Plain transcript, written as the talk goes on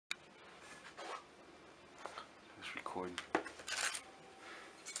recording.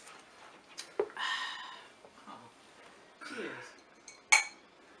 Cheers.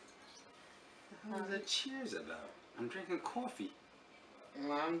 What is the cheers about? I'm drinking coffee.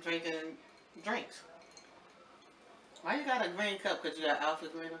 Well, I'm drinking drinks. Why you got a green cup? Because you got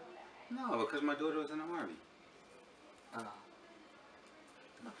outfits later? No, because my daughter was in the army. Oh.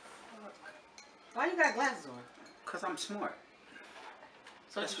 Why you got glasses on? Because I'm smart.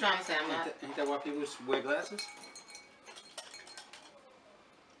 So what you trying to say? I'm not? Ain't that why people wear glasses?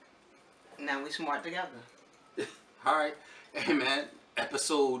 Now we smart together. Alright. Hey man,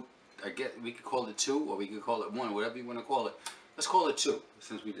 episode, I guess we could call it 2 or we could call it 1, whatever you want to call it. Let's call it 2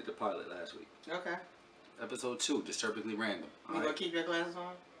 since we did the pilot last week. Okay. Episode 2, disturbingly random. You gonna keep your glasses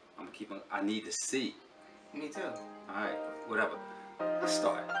on? I'm gonna keep on. I need to see. Me too. Alright, whatever. Let's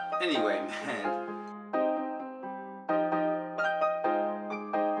start. Anyway, man.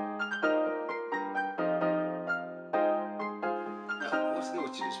 What's good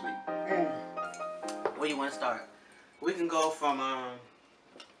with you this week? Where you want to start? We can go from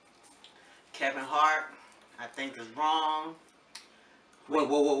Kevin Hart. I think is wrong.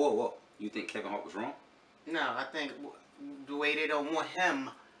 Whoa. You think Kevin Hart was wrong? No, I think the way they don't want him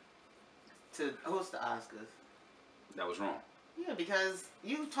to host the Oscars. That was wrong. Yeah, because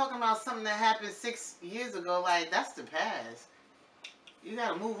you talking about something that happened 6 years ago, like, that's the past. You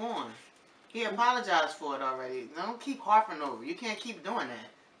gotta move on. He apologized for it already. Don't keep harping over. You can't keep doing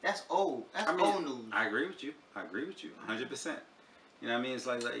that. That's old. That's old news. I agree with you. 100%. You know what I mean? It's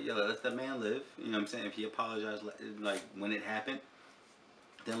like yo, let the man live. You know what I'm saying? If he apologized, like, when it happened,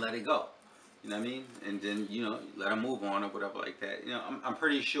 then let it go. You know what I mean? And then, you know, let him move on or whatever like that. You know, I'm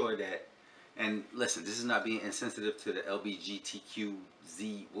pretty sure that, and listen, this is not being insensitive to the LGBTQZ.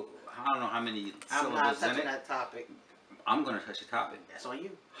 I don't know how many I'm syllables not in touching it. that topic. I'm going to touch the topic. That's on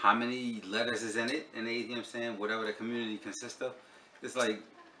you. How many letters is in it? And they, you know what I'm saying? Whatever the community consists of. It's like,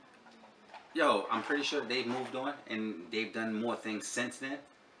 yo, I'm pretty sure they've moved on and they've done more things since then.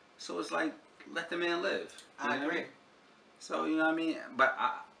 So it's like, let the man live. I agree. I mean? So, you know what I mean? But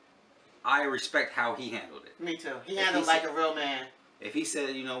I respect how he handled it. Me too. He handled like a real man. If he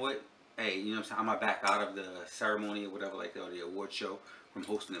said, you know what, hey, you know what I'm saying, I'm gonna back out of the ceremony or whatever like that, or the award show from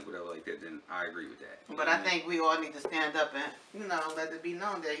hosting it, whatever like that, then I agree with that. But I think we all need to stand up and, you know, let it be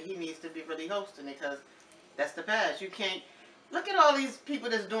known that he needs to be really hosting it, because that's the past. You can't, look at all these people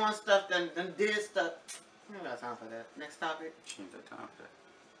that's doing stuff, done did stuff. I don't got time for that. Next topic. Change that time for that.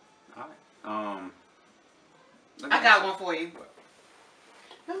 Alright. I got one for you.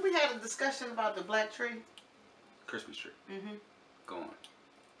 Remember we had a discussion about the black tree? Christmas tree. Mm-hmm. Go on.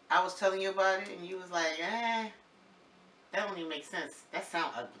 I was telling you about it, and you was like, that don't even make sense. That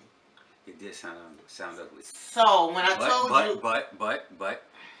sound ugly. It did sound ugly. So, when I told you... But,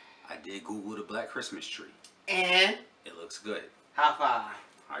 I did Google the black Christmas tree. And? It looks good. High five.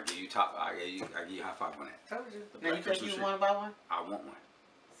 I give you high five on that. Told you. Now you think you want to buy one? I want one.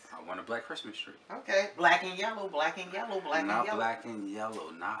 I want a black Christmas tree. Okay. Black and yellow, black and yellow, black and yellow. Not black and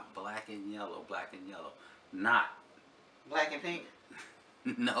yellow. Not black and yellow. Black and yellow. Not. Black and pink?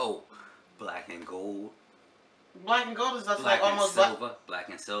 No. Black and gold. Black and gold is just black like almost silver. Black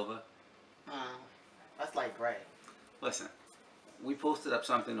and silver. That's like gray. Listen, we posted up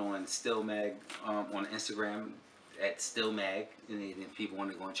something on Still Mag on Instagram at Still Mag, and if people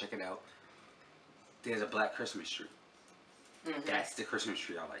want to go and check it out. There's a black Christmas tree. Mm-hmm. That's the Christmas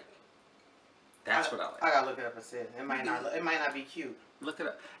tree I like. That's what I like. I gotta look it up and see it. It might not be cute. Look it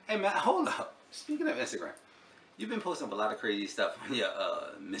up. Hey man, hold up. Speaking of Instagram, you've been posting up a lot of crazy stuff on your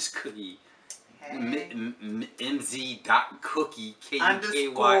Miss Kuky. Hey. MZ.Cookie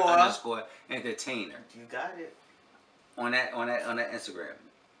KUKY _entertainer. You got it. On that Instagram.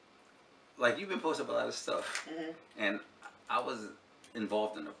 Like, you've been posting up a lot of stuff. Mm-hmm. And I was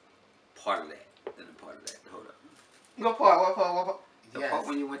involved in a part of that. Hold up. What part? The part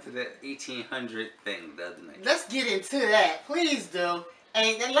when you went to the 1800 thing the other night. Let's get into that. Please do.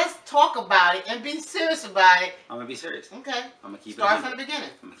 And then let's talk about it and be serious about it. I'm going to be serious. Okay. I'm going to keep it 100. Start from the beginning.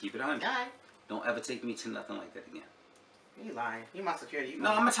 I'm going to keep it 100. All right. Don't ever take me to nothing like that again. You lying. You my security. No,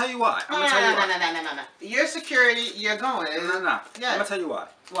 I'm going to tell you why. No. Your security, you're going. No. Yeah. I'm going to tell you why.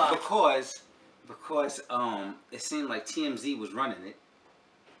 Why? Because it seemed like TMZ was running it.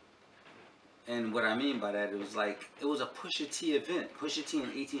 And what I mean by that, it was a Pusha T event. Pusha T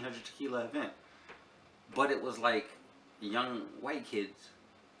and 1800 Tequila event. But it was like young white kids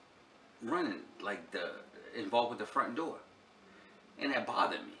running, like involved with the front door. And that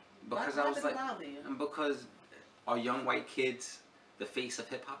bothered me. Because I was like, because are young white kids the face of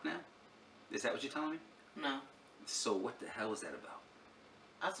hip hop now? Is that what you're telling me? No. So what the hell is that about?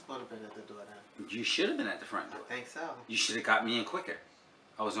 I was supposed to have been at the door then. You should have been at the front door. I think so. You should have got me in quicker.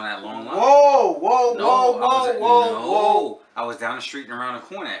 I was on that long line. Whoa, whoa, No, whoa, I whoa, was whoa, whoa. I was down the street and around the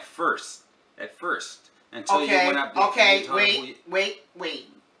corner at first. Until you Okay, went up there. okay, wait.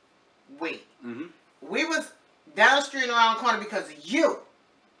 Mm-hmm. We was down the street and around the corner because of you.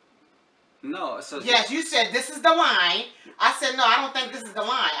 No, so yes, you said this is the line. I said no, I don't think this is the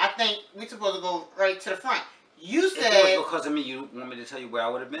line. I think we're supposed to go right to the front. You said if it was because of me, you want me to tell you where I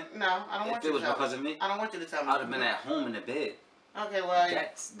would have been? No, I don't want you to tell me. If it was because of me, I don't want you to tell me. I would have been at home in the bed. Okay, well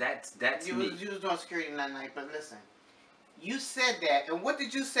that's you me. You was doing security that night, but listen, you said that, and what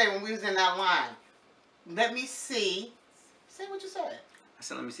did you say when we was in that line? Let me see. Say what you said. I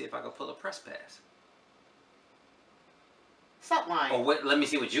said, let me see if I can pull a press pass. Stop lying. Or what? Let me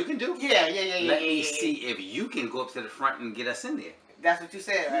see what you can do. Yeah. Let me see if you can go up to the front and get us in there. That's what you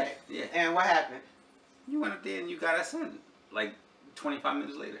said, right? Yeah. And what happened? You went up there and you got us in, like 25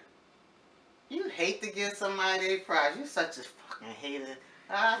 minutes later. You hate to give somebody their prize. You're such a fucking hater.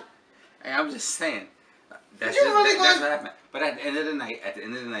 Hey, I'm just saying. That's what happened. But at the end of the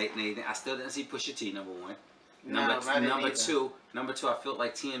night, Nathan, I still didn't see Pusha T, number one. Number two, I felt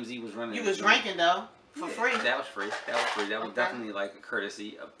like TMZ was running. You was drinking though, for free. That was free. That was definitely like a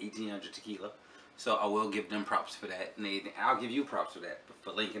courtesy of 1800 tequila. So I will give them props for that. Nathan, I'll give you props for that,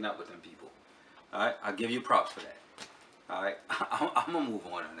 for linking up with them people. All right, I'll give you props for that. All right, I'm gonna move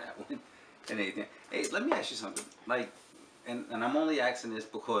on that one. And Nathan, hey, let me ask you something. Like, and I'm only asking this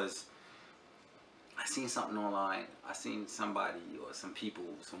because I seen something online. I seen somebody or some people,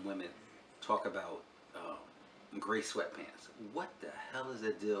 some women, talk about gray sweatpants. What the hell is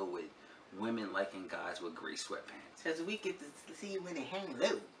the deal with women liking guys with gray sweatpants? Because we get to see when they hang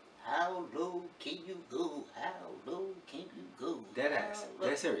low. How low can you go? How low can you go? Dead ass.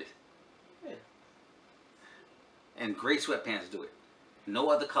 Dead serious. Yeah. And gray sweatpants do it. No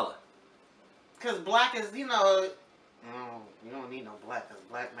other color. Because black is, you know, you don't need no black, because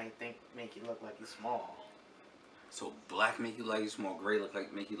black might make you look like you're small. So black make you like you small, gray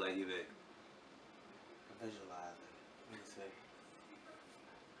make you like you big. Visualize it. Let me see.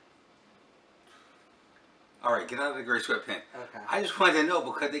 All right, get out of the gray sweatpants. Okay. I just wanted to know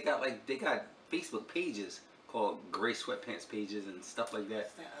because they got Facebook pages called gray sweatpants pages and stuff like that.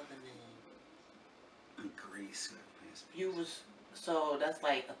 What's that other name? Gray sweatpants. You was so that's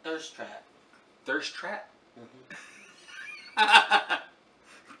like a thirst trap. Thirst trap. Mm-hmm.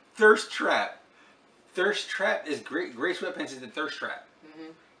 Thirst trap. Thirst trap is gray sweatpants is the thirst trap.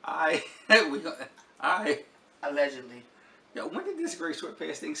 Mm-hmm. I Allegedly. Yo, when did this gray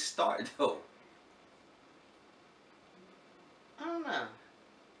sweatpants thing start though? I don't know.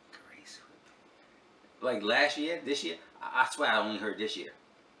 Gray sweatpants. Like last year, this year? I swear I only heard this year.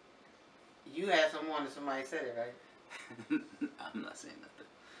 You had someone that somebody said it, right? I'm not saying nothing.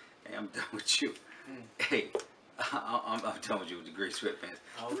 Hey, I'm done with you. Mm. Hey, I'm done with you with the gray sweatpants.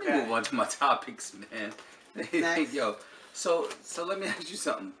 Okay. Let me move on to my topics, man. Next. Yo, so let me ask you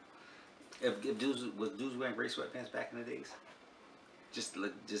something. If dudes wearing gray sweatpants back in the days?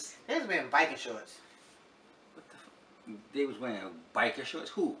 They was wearing biker shorts. What the fuck? They was wearing biker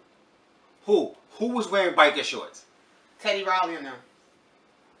shorts? Who was wearing biker shorts? Teddy Riley and them.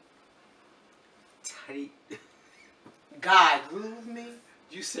 Teddy. God, groove me.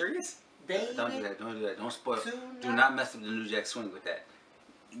 You serious? Baby. Don't do that. Don't spoil. Tonight. Do not mess up the New Jack Swing with that.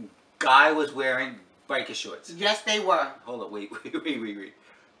 Guy was wearing biker shorts. Yes, they were. Hold up, wait.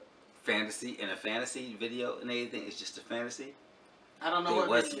 Fantasy, in a fantasy video and everything, it's just a fantasy. I don't know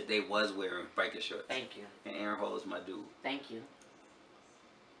They was wearing biker shorts. Thank you. And Aaron Hall is my dude. Thank you.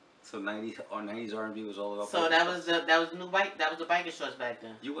 So 90s R&B was all about. So that was the new bike. That was the biker shorts back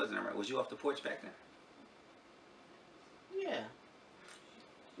then. You wasn't around. Was you off the porch back then? Yeah.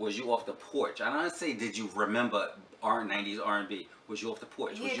 Was you off the porch? I don't say did you remember 90s R&B. Was you off the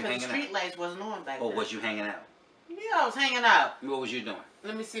porch? Yeah, was you because hanging the street out? lights wasn't on back Or then. was you hanging out? Yeah, I was hanging out. What was you doing?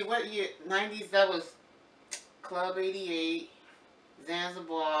 Let me see, what year? 90s, that was Club 88,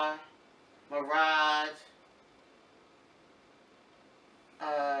 Zanzibar, Mirage,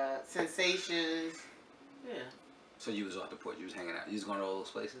 Sensations. Yeah. So you was off the porch. You was hanging out. You was going to all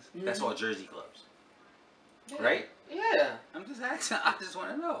those places? Mm-hmm. That's all Jersey clubs. Yeah. Right? Yeah. I'm just asking. I just want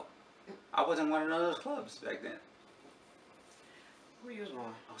to know. I wasn't one of those clubs back then. Where you was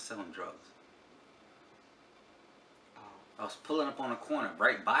going? I was selling drugs. Oh. I was pulling up on a corner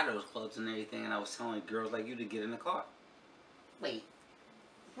right by those clubs and everything, and I was telling girls like you to get in the car. Wait.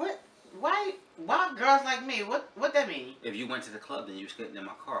 What? Why girls like me? What that mean? If you went to the club, then you was getting in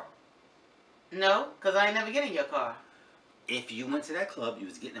my car. No, because I ain't never get in your car. If you went to that club, you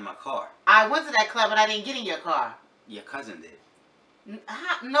was getting in my car. I went to that club, but I didn't get in your car. Your cousin did.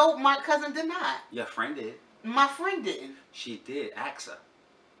 No, my cousin did not. Your friend did. My friend didn't. She did. Ask her.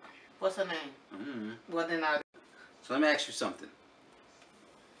 What's her name? Mm-hmm. Well, then I. So let me ask you something.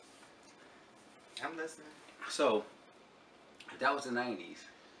 I'm listening. So, if that was the 90s,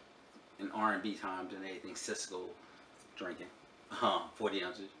 in R&B times and everything, Cisco drinking, 40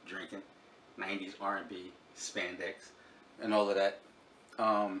 ounces drinking, 90s R&B, spandex, and all of that.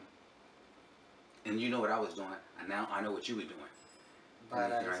 And you know what I was doing, and now I know what you were doing.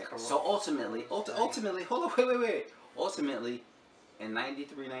 Right? So ultimately, hold on, wait. Ultimately, in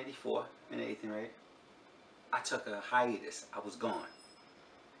 93, 94, and everything, right? I took a hiatus. I was gone,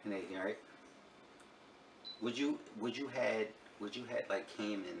 and everything, right? Would you had like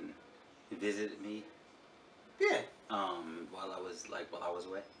came and visited me? Yeah. While I was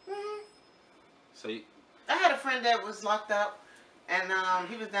away. Mhm. So you, I had a friend that was locked up, and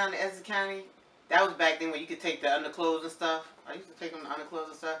he was down in Essex County. That was back then when you could take the underclothes and stuff. I used to take them the underclothes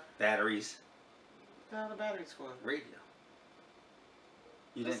and stuff. batteries, What the hell the batteries for? radio.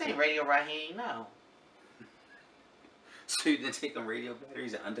 You This didn't ain't take, Radio Raheem, no. so you didn't take them radio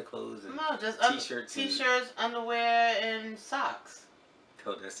batteries and underclothes and No, just t-shirts, t-shirts, underwear, and socks.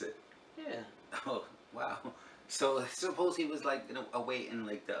 Oh, that's it. Yeah. Oh, wow. So suppose he was like away in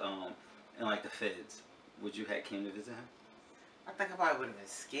like the feds. Would you have came to visit him? I think I probably would have been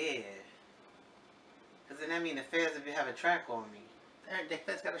scared. Because then that mean the feds would have a track on me. The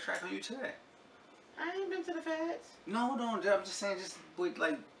feds got a track on you today. I ain't been to the feds. No, I'm just saying, just with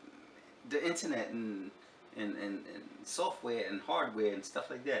like the internet and software and hardware and stuff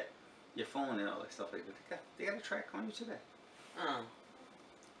like that, your phone and all that stuff like that. They got a track on you today.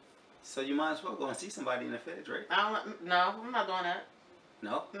 So you might as well go and see somebody in the feds, right? No, I'm not doing that.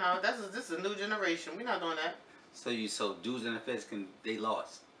 No. No, this is a new generation. We're not doing that. So dudes in the feds they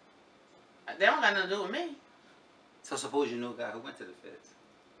lost. They don't got nothing to do with me. So suppose you know a guy who went to the feds.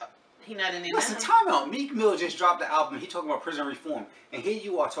 He not in there. Listen, time out. Meek Mill just dropped the album. He talking about prison reform, and here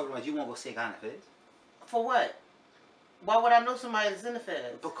you are talking about you won't go see a guy in the feds. For what? Why would I know somebody that's in the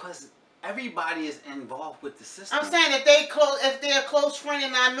feds? Because everybody is involved with the system. I'm saying if they're a close friend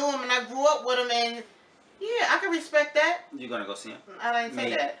and I knew him and I grew up with him, and yeah, I can respect that. You're gonna go see him? I didn't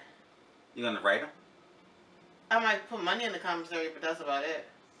say that. You're gonna write him? I might put money in the commissary, but that's about it.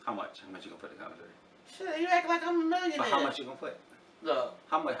 How much? How much you gonna put in the commissary? Shit, you act like I'm a millionaire. But how much you gonna put? Look.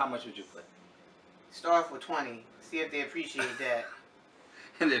 How much would you put? Start off with 20. See if they appreciate that.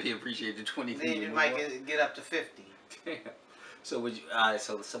 And if you appreciate the 20, then you might get up to 50. Damn. So would you?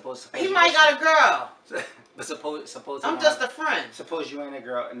 So suppose he might got a girl. But suppose I'm just a friend. Suppose you ain't a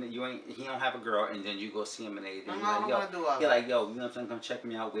girl and he don't have a girl, and then you go see him and everything. I don't want to do all that. You're like, yo, you know what I'm saying? Come check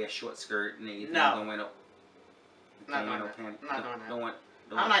me out. Wear a short skirt and everything. No. Don't wear no. Not doing that.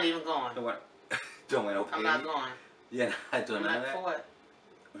 I'm not even going. Don't wear no panties. I'm not going. Yeah, not doing none of that. For what?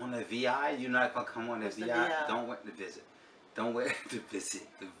 On the VI, you're not gonna come on the VI. VI? Don't wear the visit. Don't wear the visit.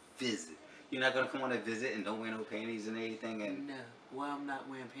 The visit. You're not gonna come on a visit and don't wear no panties and everything. And no, why I'm not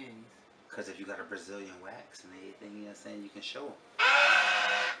wearing panties? Because if you got a Brazilian wax and everything, you know what I'm saying, you can show them.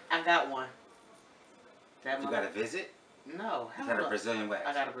 I got one. You got a visit? No. You got a Brazilian wax?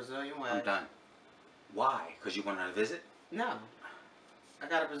 I got a Brazilian wax. I'm done. Why? Because you went on a visit? No. I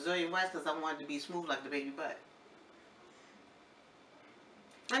got a Brazilian wax because I wanted to be smooth like the baby butt.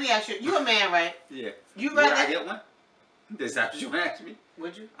 Let me ask you. You a man, right? Yeah. You would rather... I get one? Is that what you asked me?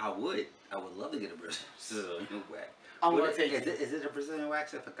 Would you? I would. I would love to get a Brazilian wax. I'm going to take Is it a Brazilian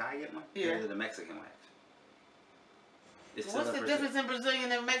wax if a guy get one? Yeah. Or is it a Mexican wax? What's the difference in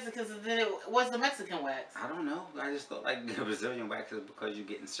Brazilian and Mexican? What's the Mexican wax? I don't know. I just thought like Brazilian wax is because you're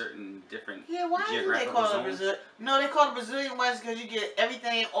getting certain different why do they call it Brazilian? No, they call it Brazilian wax because you get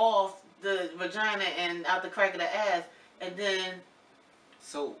everything off the vagina and out the crack of the ass, and then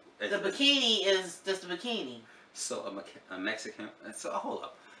so the bikini is just a bikini. So a Mexican. So hold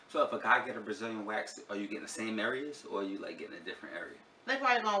up. So if a guy get a Brazilian wax, are you getting the same areas or are you like getting a different area? They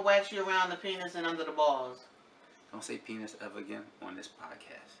probably gonna wax you around the penis and under the balls. Don't say penis ever again on this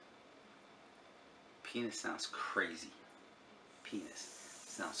podcast. Penis sounds crazy. Penis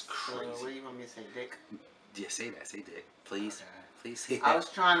sounds crazy. So what do you want me to say, dick? Yeah, say that. Say dick. Please. Okay. Please say that. I was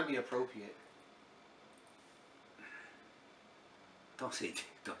trying to be appropriate. Don't say dick.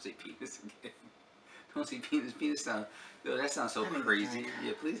 Don't say penis again. Don't say penis. Penis sounds... Yo, that sounds so crazy.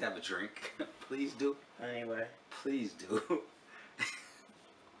 Yeah, please have a drink. Please do. Anyway. Please do.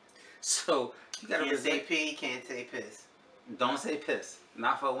 So, you gotta... Can't say pee, can't say piss. Don't say piss.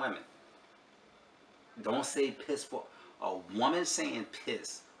 Not for women. Don't say piss for... A woman saying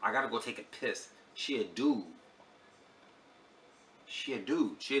piss. I gotta go take a piss. She a dude. She a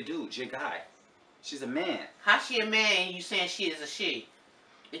dude. She a dude. She a guy. She's a man. How's she a man and you saying she is a she?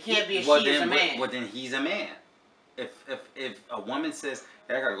 It can't be a well, she then, is a man. Well, then he's a man. If a woman says,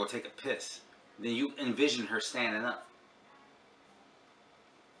 hey, I gotta go take a piss, then you envision her standing up.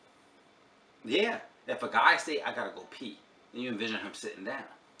 Yeah. If a guy say, I gotta go pee, then you envision him sitting down.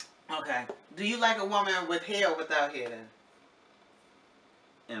 Okay. Do you like a woman with hair or without hair then?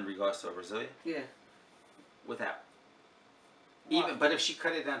 In regards to a Brazilian? Yeah. Without. Why? Even, but if she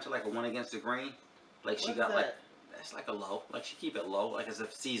cut it down to like a 1 against the grain, like she What's got that? like, that's like a low. Like she keep it low, like as a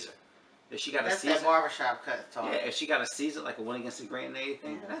Caesar. If she got That's a Caesar. that barbershop cut talk. Yeah, if she got a Caesar, like a 1 against the grain and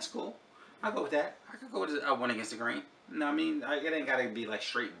everything, that's cool. I'll go with that. I could go with a 1 against the grain. No, I mean, it ain't gotta be like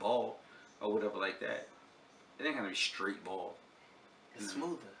straight ball or whatever like that. It ain't gotta be straight ball. It's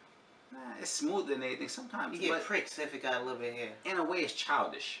smoother. Nah, it's smoother than anything. Sometimes You get pricks if it got a little bit of hair. in a way, it's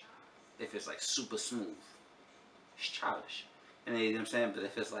childish. If it's like super smooth, it's childish. And you know what I'm saying? But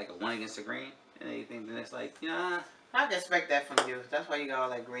if it's like a 1 against the grain and anything, then it's like, yeah. I can expect that from you. That's why you got all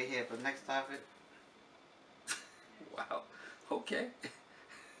that gray hair. But next topic. Wow. Okay.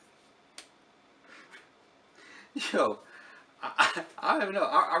 Yo, I don't even know.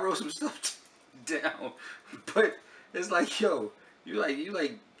 I wrote some stuff down, but it's like, yo, you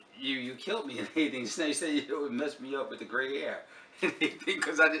killed me and anything. Just now you said you would mess me up with the gray hair and anything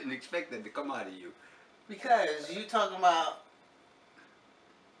because I didn't expect that to come out of you. Because you talking about.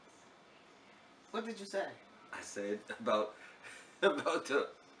 What did you say? I said about the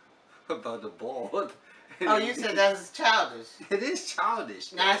ball. Oh, you said that's childish. It is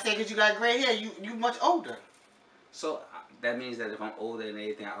childish. Now I said because you got gray hair, you much older. So that means that if I'm older and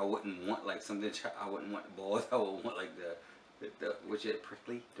anything, I wouldn't want like something. I wouldn't want balls. I would want like the which is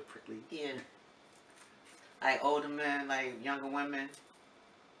prickly, the prickly. Yeah. Like older men, like younger women.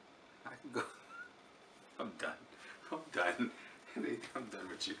 I can go. I'm done. I'm done. I'm done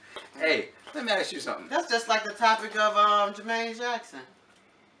with you. Hey, let me ask you something. That's just like the topic of Jermaine Jackson.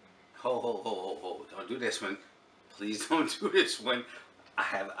 Ho. Don't do this one. Please don't do this one. I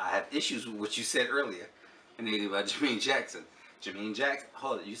have issues with what you said earlier. And anything about Jermaine Jackson. Jermaine Jackson.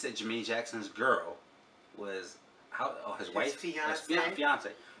 Hold it. You said Jermaine Jackson's girl was his wife?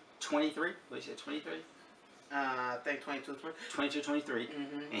 Fiance. 23? What you said? 23? I think 22, 22, 23.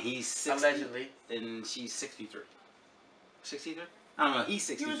 And he's 60. Allegedly. And she's 63. 63? I don't know. He's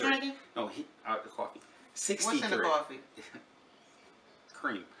 63. You was drinking? No, the coffee. 63. What's in the coffee?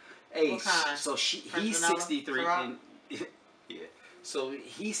 Cream. Hey, what kind? so he's 63 and yeah. So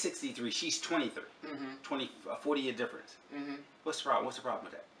he's 63. She's 23. 40-year difference. What's the problem? What's the problem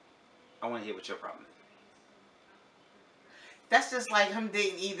with that? I want to hear what your problem is. That's just like him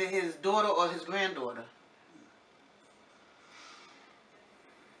dating either his daughter or his granddaughter.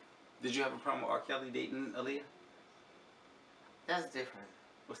 Did you have a problem with R. Kelly dating Aaliyah? That's different.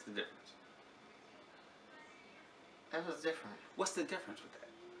 What's the difference? That was different. What's the difference with that?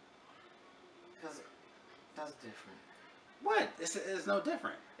 Because that's different. What? It's no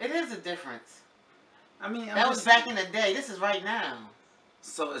different. It is a difference. I mean, that was back in the day. This is right now.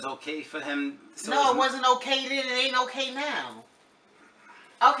 So it's okay for him. So no, it wasn't okay then. It ain't okay now.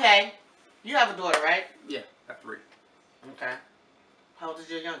 Okay. You have a daughter, right? Yeah, I have 3. Okay. How old is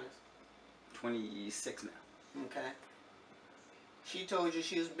your youngest? 26 now. Okay. She told you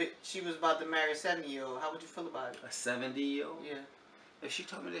she was about to marry a 70-year-old. How would you feel about it? A 70-year-old? Yeah. If she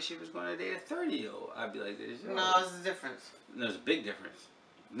told me that she was going to date a 30-year-old, I'd be like, no, there's a difference. No, there's a big difference.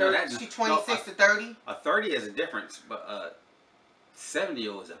 No, she's 26 to 30? A 30 is a difference, but a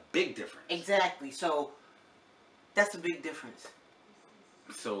 70-year-old is a big difference. Exactly. So, that's a big difference.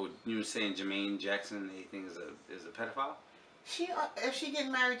 So, you were saying Jermaine Jackson, anything is a pedophile? If she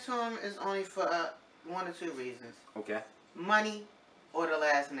get married to him, it's only for 1 or 2 reasons. Okay. Money or the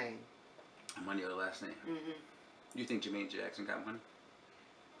last name. Money or the last name. You think Jermaine Jackson got money?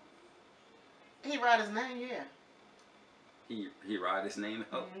 He write his name, yeah. He write his name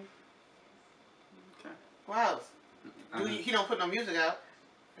out? Okay. What else? He don't put no music out.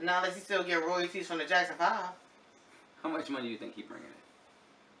 Not unless he still get royalties from the Jackson 5. How much money do you think he bringing in?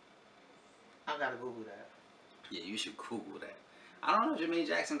 I gotta Google that. Yeah, you should Google that. I don't know if Jermaine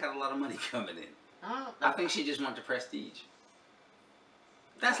Jackson got a lot of money coming in. I think she just wants the prestige.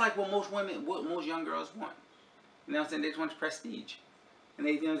 That's like what most young girls want. You know what I'm saying? They just want the prestige. And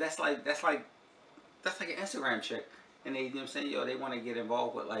they, that's like an Instagram chick. And they, you know what I'm saying? Yo, they want to get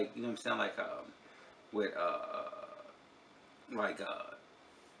involved with like, you know what I'm saying?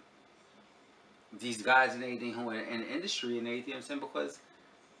 These guys and everything who are in the industry and everything, you know what I'm saying? Because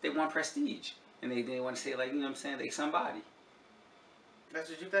they want prestige. And they want to say like, you know what I'm saying? They somebody.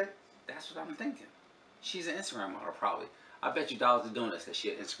 That's what you think? That's what I'm thinking. She's an Instagram model, probably. I bet you dollars to doing this because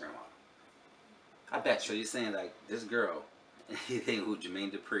she's an Instagram model. I bet. So you're saying like this girl, you think who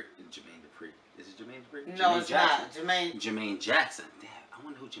Jermaine Dupri? Is it Jermaine Dupri? No, Jermaine it's Jackson. not. Jermaine. Jermaine Jackson. Damn, I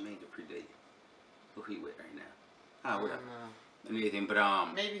wonder who Jermaine Dupri dated. Who he with right now? Oh, whatever. Anything, but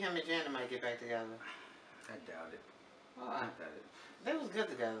maybe him and Janet might get back together. I doubt it. Why? I doubt it. They was good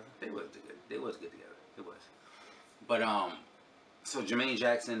together. They was good. They was good together. It was. But so Jermaine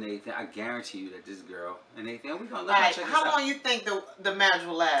Jackson, Nathan, I guarantee you that this girl and Nathan, we gonna Alright, check this how out. long you think the marriage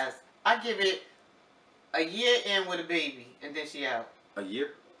will last? I give it a year in with a baby, and then she out. A year?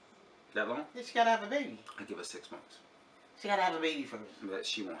 That long? Then she gotta have a baby. I give her 6 months. She gotta have a baby first. But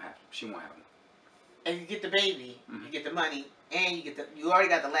she won't have. She won't have one. And you get the baby, you get the money, and you already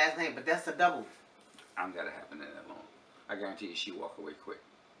got the last name, but that's a double. I'm gotta happen in that long. I guarantee you, she walk away quick.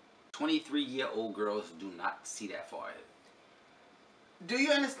 23-year-old girls do not see that far ahead. Do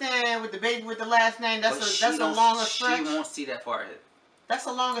you understand with the baby with the last name? That's But a longer stretch. She won't see that far ahead. That's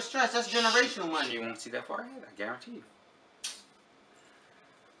a longer stretch. That's generational money. She won't see that far ahead. I guarantee you.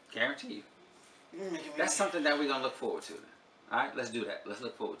 Guarantee you. That's something that we're gonna look forward to. All right, let's do that. Let's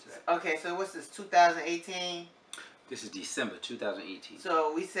look forward to that. Okay, so what's this? 2018. This is December 2018.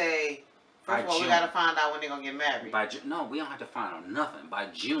 So we say, first of all, June. we gotta find out when they're gonna get married. By June, no, we don't have to find out nothing. By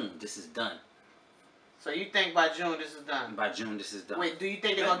June, this is done. So you think by June this is done? By June, this is done. Wait, do you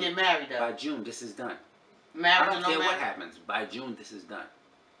think they're gonna get married though? By June, this is done. Married I don't or no care what marriage? happens. By June, this is done.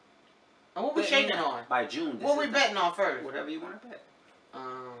 And what we shaking on? By June, this What is we done. betting on first? Whatever you want to bet.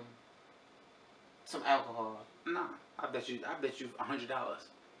 Some alcohol. No, I bet you $100.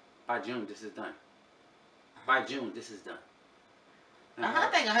 By June, this is done. By June, this is done. I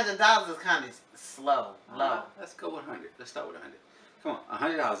think $100 is kind of slow, low. Let's go with 100. Let's start with 100. Come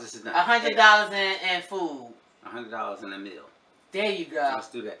on, $100. This is done. $100 in food. $100 in a meal. There you go. Let's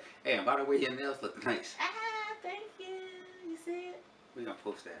do that. Hey, and by the way, your nails look nice. Ah, thank you. You see it? We're gonna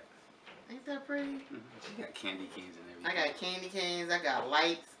post that. Ain't that pretty? She got candy canes and I everything. got candy canes. I got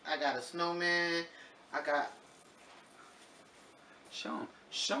lights. I got a snowman. I got. Show them.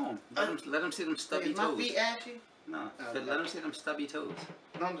 Show them. Let them see them stubby Is my toes. feet ashy? No, Oh, let them see them stubby toes.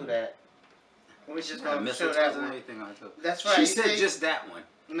 Don't do that. We're just Got gonna show mistletoes that and one. everything on her toes. That's right. She You said see? just that one.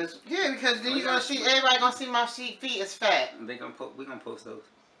 Yeah, because then you're gonna see everybody gonna see my feet is fat. We're gonna post those.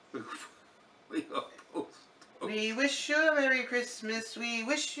 We gonna post those. We wish you a Merry Christmas. We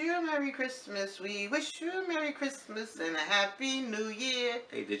wish you a Merry Christmas. We wish you a Merry Christmas and a Happy New Year.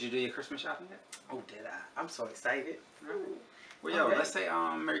 Hey, did you do your Christmas shopping yet? Oh, did I? I'm so excited. Well, yo, Okay. let's say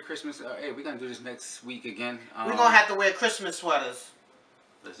Merry Christmas. Hey, we're gonna do this next week again. We're gonna have to wear Christmas sweaters.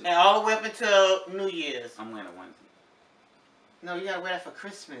 Listen, And all the way up until New Year's. I'm wearing a onesie. No, you gotta wear that for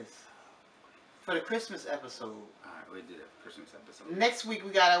Christmas. For the Christmas episode. Alright, we'll do that for Christmas episode. Next week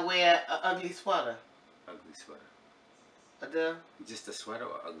we gotta wear an ugly sweater. Ugly sweater. Just a sweater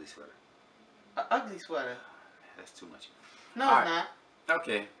or ugly sweater? An ugly sweater. That's too much. No, All it's right. not.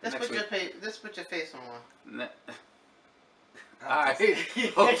 Okay. Let's next put your week. face. Let's put your face on one. Alright.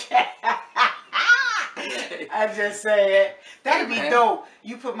 I just say it. That'd be Hey, man. dope.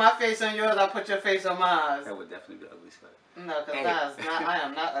 You put my face on yours, I put your face on mine. That would definitely be an ugly sweater. No, because Hey. I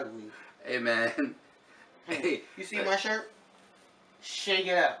am not ugly. Hey, man. Hey. You see my shirt? Shake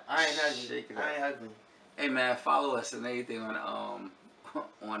it up. I ain't ugly. Shake it I up. ain't ugly. Hey, man, follow us and everything on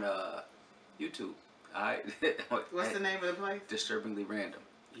YouTube. Alright? What's the name of the place? Disturbingly Random.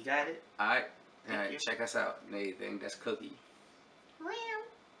 You got it? Alright? Thank Alright, you. check us out and everything. That's Kuky.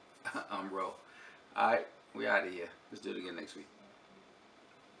 Meow. I'm Ro. Alright, we out of here. Let's do it again next week.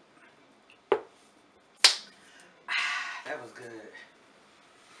 That was good.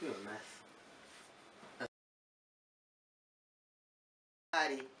 You a mess.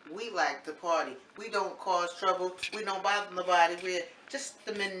 We like to party. We don't cause trouble. We don't bother nobody. We're just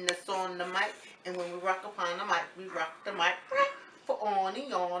the men that's on the mic. And when we rock upon the mic, we rock the mic right for on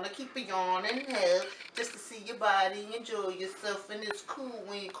and on. To keep it on in hell. Just to see your body, enjoy yourself. And it's cool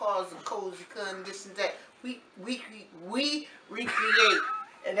when you cause a cozy conditions that we recreate.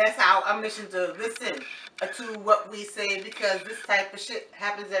 And that's our mission to listen to what we say, because this type of shit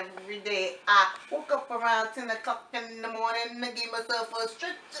happens every day. I woke up around 10 o'clock in the morning and I gave myself a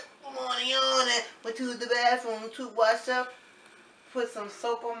stretch morning on and went to the bathroom to wash up, put some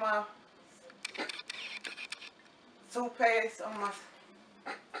soap on my toothpaste on my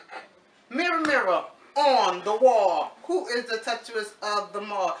mirror, mirror on the wall. Who is the touchers of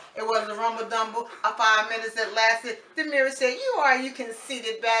them all? It was a rumble dumble, a 5 minutes that lasted. The mirror said, "You are you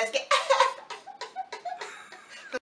conceited basket."